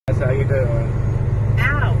How you doing?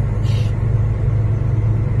 Ouch.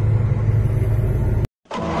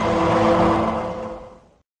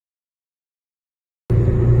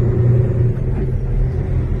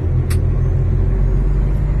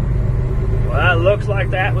 Well, it looks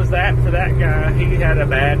like that was that for that guy. He had a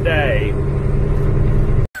bad day.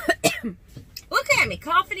 Look at me,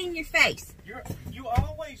 coughing in your face. You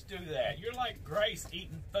always do that. You're like Grace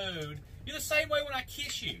eating food. You're the same way when I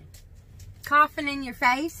kiss you. Coughing in your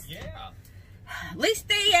face? Yeah. At least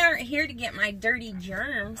they aren't here to get my dirty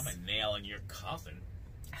germs. I'm a nail in your coffin.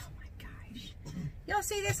 Oh my gosh. Y'all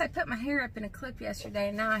see this? I put my hair up in a clip yesterday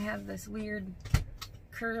and now I have this weird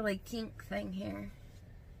curly kink thing here.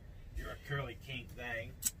 You're a curly kink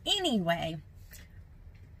thing. Anyway.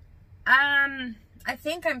 I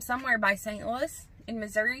think I'm somewhere by St. Louis in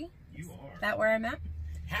Missouri. You are. Is that where I'm at?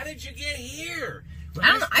 How did you get here? I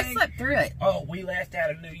don't know. I slept through it. Oh, we left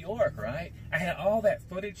out of New York, right? I had all that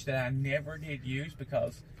footage that I never did use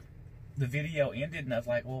because the video ended, and I was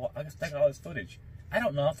like, well, I just take all this footage. I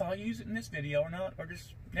don't know if I'll use it in this video or not, or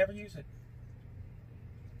just never use it.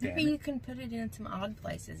 Maybe you can put it in some odd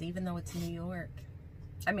places, even though it's New York.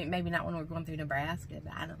 I mean, maybe not when we're going through Nebraska,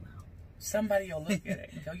 but I don't know. Somebody will look at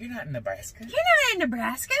it and go, you're not in Nebraska. You're not in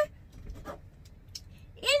Nebraska.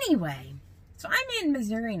 Anyway, so I'm in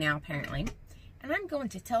Missouri now, apparently. And I'm going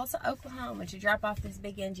to Tulsa, Oklahoma to drop off this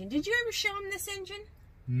big engine. Did you ever show him this engine?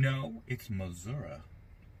 No, it's Missouri.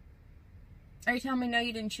 Are you telling me no,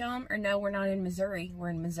 you didn't show him? Or no, we're not in Missouri. We're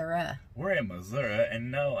in Missouri. We're in Missouri, and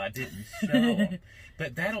no, I didn't show him.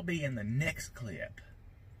 But that'll be in the next clip.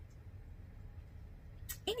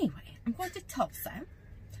 Anyway, I'm going to Tulsa.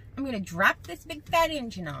 I'm going to drop this big fat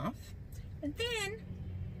engine off. And then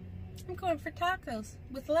I'm going for tacos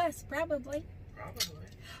with Les, probably. Probably.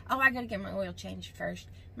 Oh, I got to get my oil changed first.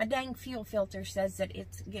 My dang fuel filter says that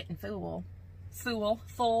it's getting full. My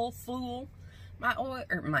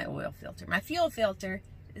fuel filter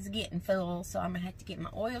is getting full, so I'm going to have to get my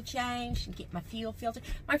oil changed and get my fuel filter.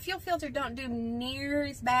 My fuel filter don't do near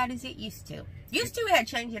as bad as it used to. Used to, we had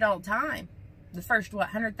to change it all the time. The first, what,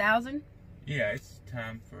 100,000? Yeah, it's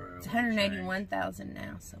time for... It's 181,000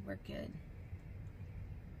 now, so we're good.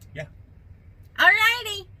 Yeah.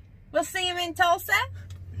 Alrighty. We'll see him in Tulsa.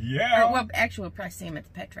 Yeah. Or, well, actually, we'll probably see him at the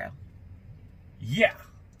Petro. Yeah.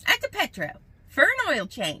 At the Petro. For an oil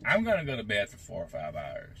change. I'm going to go to bed for 4 or 5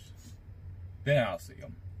 hours. Then I'll see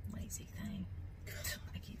him. Lazy thing.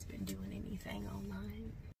 Like he's been doing anything all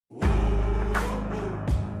night.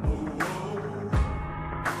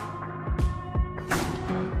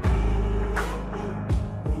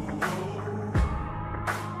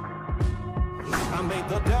 I made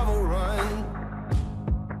the devil run.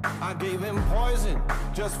 I gave him poison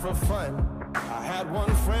just for fun. I had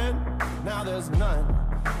one friend, now there's none.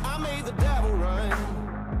 I made the devil run.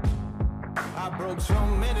 I broke so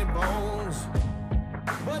many bones,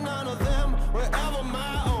 but none of them were ever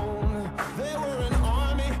my own. They were an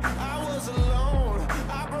army, I was alone.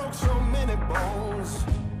 I broke so many bones.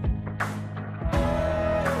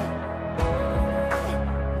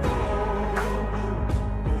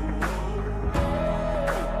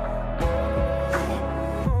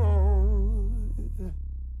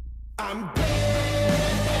 I'm bad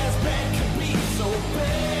as bad can be, so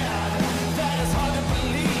bad that it's hard to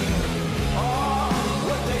believe. Oh,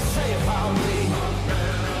 what they say about me.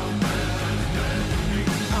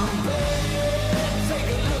 I'm bad, take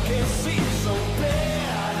a look and see. So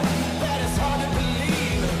bad that it's hard to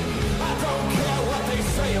believe. I don't care what they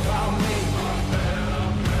say about me.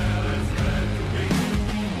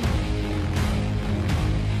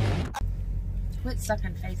 Quit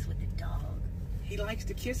sucking face with the dog. He likes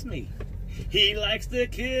to kiss me. He likes to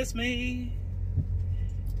kiss me.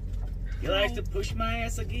 He likes to push my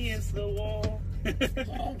ass against the wall.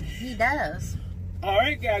 He does. All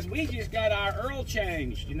right, guys, we just got our oil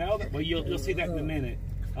changed. You know that? Well, you'll see that in a minute.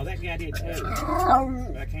 Oh, that guy did too.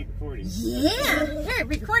 But I can't record him. Yeah. Here,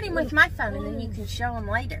 record him with my phone, and then you can show him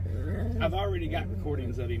later. I've already got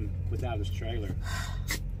recordings of him without his trailer.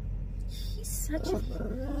 He's such a...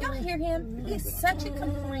 Y'all hear him? He's such a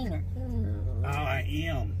complainer. Oh, I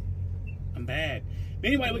am. I'm bad. But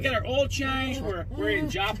anyway, we got our oil changed. We're in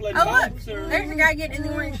Joplin. Oh, look. There's a guy getting in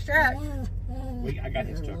the orange truck. I got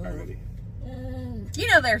his truck already. You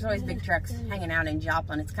know there's always big trucks hanging out in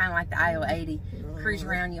Joplin. It's kind of like the I-80. Cruise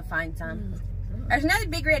around, you'll find some. There's another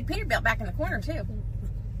big red Peterbilt back in the corner, too.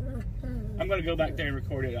 I'm going to go back there and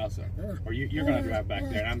record it also. Or you're going to drive back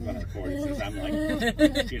there and I'm going to record it since I'm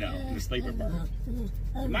like, you know, in the sleeper berth.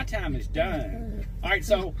 My time is done. All right,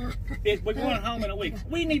 so we're going home in a week.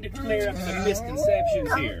 We need to clear up some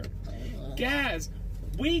misconceptions here. Guys,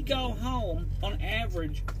 We go home on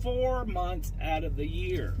average 4 months out of the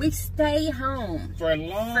year. We stay home For a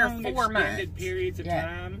long, for 4 extended months. periods of Yeah.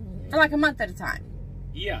 time. For like a month at a time.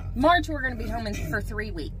 Yeah. March, we're going to be home for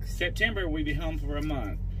 3 weeks. September, we'd be home for a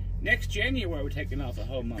month. Next January, we're taking off a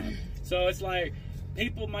whole month. So it's like,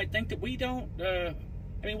 people might think that we don't, I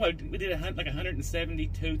mean, what, we did like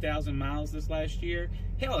 172,000 miles this last year.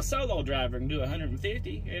 Hell, a solo driver can do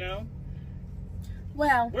 150, you know?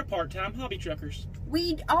 Well, We're part-time hobby truckers.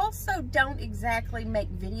 we also don't exactly make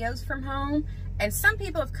videos from home. And some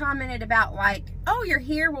people have commented about like, oh, you're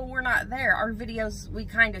here, well, we're not there. Our videos, we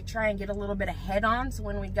kind of try and get a little bit ahead on. So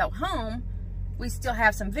when we go home, we still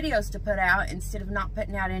have some videos to put out instead of not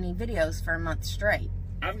putting out any videos for a month straight.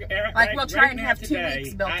 We'll try and have 2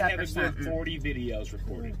 weeks built up or something. I have a good 40 videos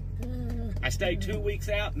recorded. I stay 2 weeks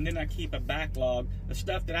out, and then I keep a backlog of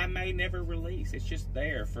stuff that I may never release. It's just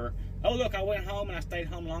there for, oh, look, I went home and I stayed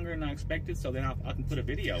home longer than I expected, so then I can put a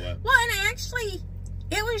video up. Well, and actually,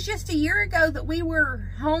 it was just a year ago that we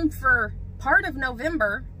were home for part of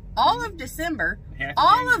November, all of December,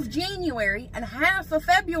 all of January, and half of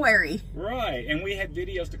February. Right, and we had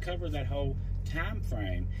videos to cover that whole time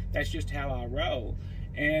frame. That's just how I roll.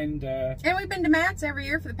 And we've been to Matt's every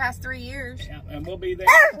year for the past 3 years. And we'll be there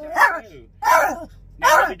too. Now,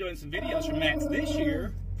 we'll be doing some videos from Matt's this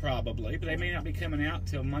year, probably, but they may not be coming out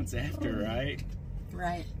till months after, right?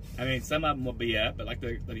 Right. I mean, some of them will be up, but like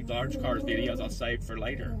the large cars videos, I'll save for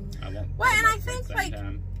later. I won't. Well, and I think, like,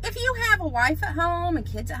 if you have a wife at home and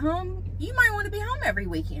kids at home, you might want to be home every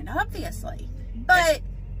weekend, obviously. But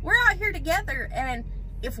we're out here together, and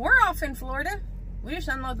if we're off in Florida, we just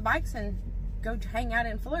unload the bikes and go hang out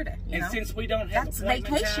in Florida. You know? Since we don't have appointment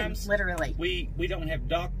vacation, times, literally. We don't have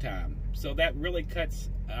dock time, so that really cuts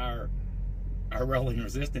our rolling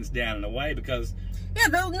resistance down in a way because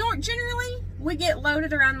generally we get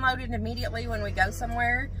loaded or unloaded immediately when we go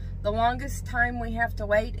somewhere. The longest time we have to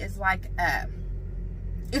wait is like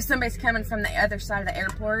if somebody's coming from the other side of the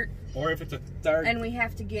airport, or if it's a third, and we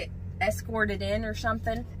have to get escorted in or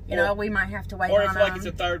something. You know, we might have to wait. Or if like it's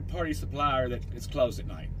a third-party supplier that is closed at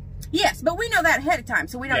night. Yes, but we know that ahead of time,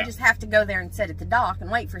 so we don't just have to go there and sit at the dock and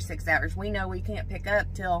wait for 6 hours. We know we can't pick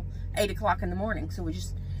up till 8 o'clock in the morning, so we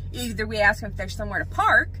just either we ask them if there's somewhere to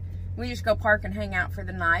park, we just go park and hang out for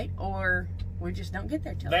the night, or we just don't get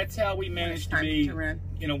there till. That's how we manage to be,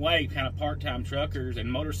 in a way, kind of part-time truckers and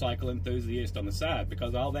motorcycle enthusiasts on the side,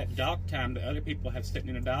 because all that dock time that other people have sitting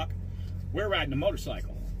in a dock, we're riding a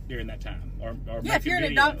motorcycle during that time, or if you're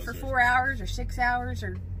in a dock for 4 hours or 6 hours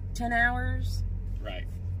or 10 hours, right?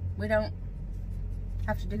 We don't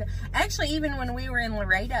have to do that. Actually, even when we were in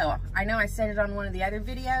Laredo, I know I said it on one of the other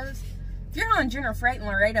videos. If you're on General Freight in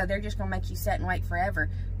Laredo, they're just going to make you sit and wait forever.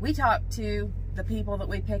 We talked to the people that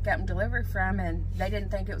we pick up and deliver from, and they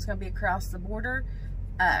didn't think it was going to be across the border.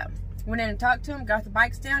 Went in and talked to them, got the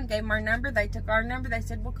bikes down, gave them our number. They took our number. They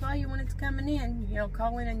said, we'll call you when it's coming in. You know,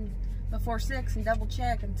 call in before 6 and double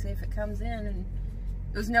check and see if it comes in. And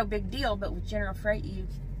it was no big deal, but with General Freight,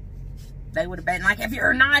 they would have been like, if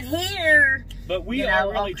you're not here. But we are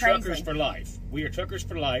really truckers for life. We are truckers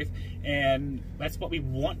for life, and that's what we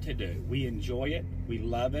want to do. We enjoy it. We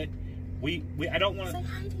love it. I don't want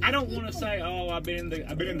to say, oh, I've been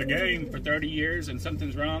in the game for 30 years and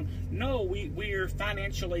something's wrong. No, we are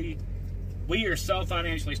so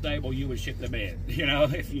financially stable you would shit the bed. You know,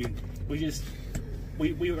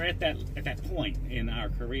 we were at that point in our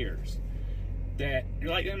careers. That,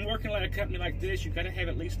 like, in working at a company like this, you've got to have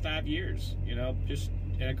at least 5 years, you know, just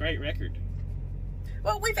a great record.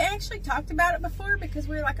 Well, we've actually talked about it before, because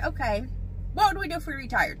we were like, okay, what would we do if we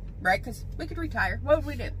retired, right? Because we could retire. What would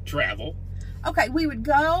we do? Travel. Okay, we would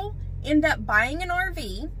go end up buying an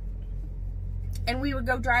RV, and we would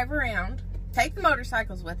go drive around, take the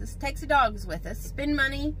motorcycles with us, take the dogs with us, spend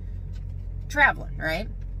money traveling, right?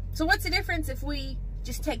 So what's the difference if we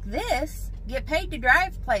just take this, get paid to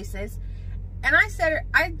drive places? And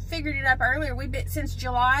I figured it up earlier. Since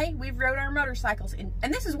July, we've rode our motorcycles and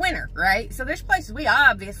this is winter, right? So there's places we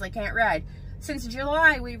obviously can't ride. Since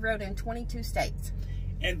July, we've rode in 22 states.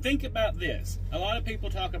 And think about this. A lot of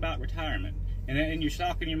people talk about retirement, and you're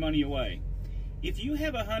stocking your money away. If you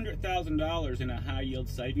have $100,000 in a high yield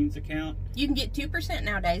savings account, you can get 2%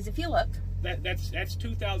 nowadays if you look. That's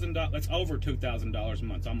 $2,000. That's over $2,000 a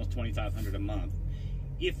month. It's almost $2,500 a month.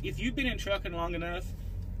 If you've been in trucking long enough,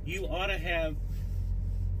 you ought to have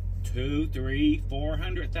 $200,000, $300,000,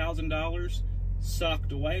 $400,000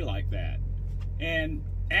 socked away like that. And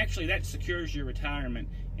actually, that secures your retirement,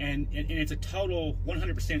 and it's a total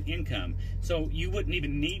 100% income. So you wouldn't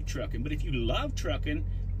even need trucking. But if you love trucking,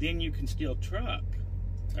 then you can still truck.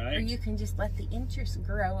 Right? Or you can just let the interest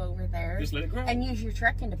grow over there. Just let it grow. And use your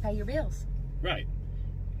trucking to pay your bills. Right.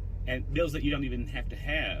 And bills that you don't even have to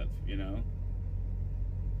have, you know.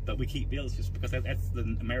 But we keep bills just because that's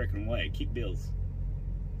the American way. Keep bills.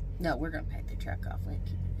 No, we're going to pay the truck off. We ain't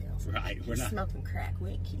keeping bills. Right, we're not. Smoking crack,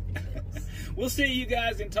 we ain't keeping bills. We'll see you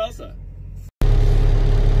guys in Tulsa.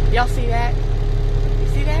 Y'all see that? You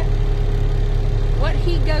see that? What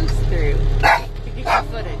he goes through to get the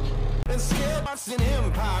footage. And scared watching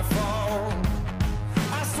empire fall.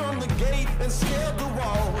 I stormed the gate and scaled the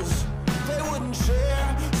walls. They wouldn't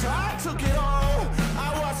share, so I took it all.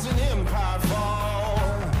 I watched an empire fall.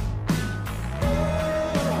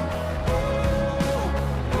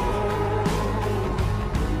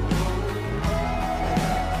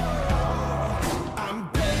 I'm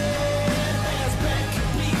bad as bad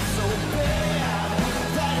could be, so bad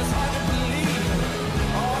that it's hard to believe.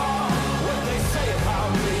 Oh, what they say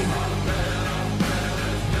about me.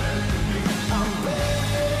 I'm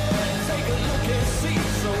bad, take a look and see,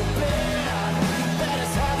 so bad that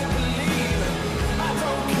it's hard to believe. I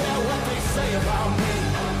don't care what they say about me.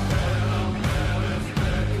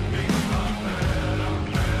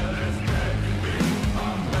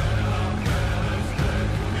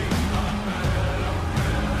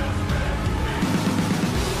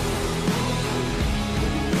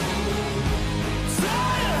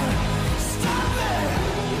 Stop it!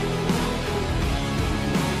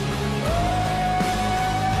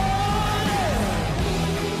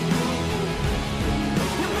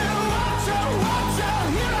 You better watch out,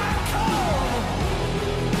 here I come!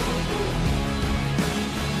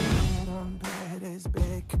 I'm bad as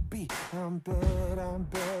bad could be. I'm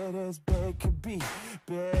bad as bad could be.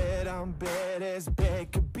 I'm bad as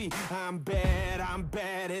bad could be. I'm bad.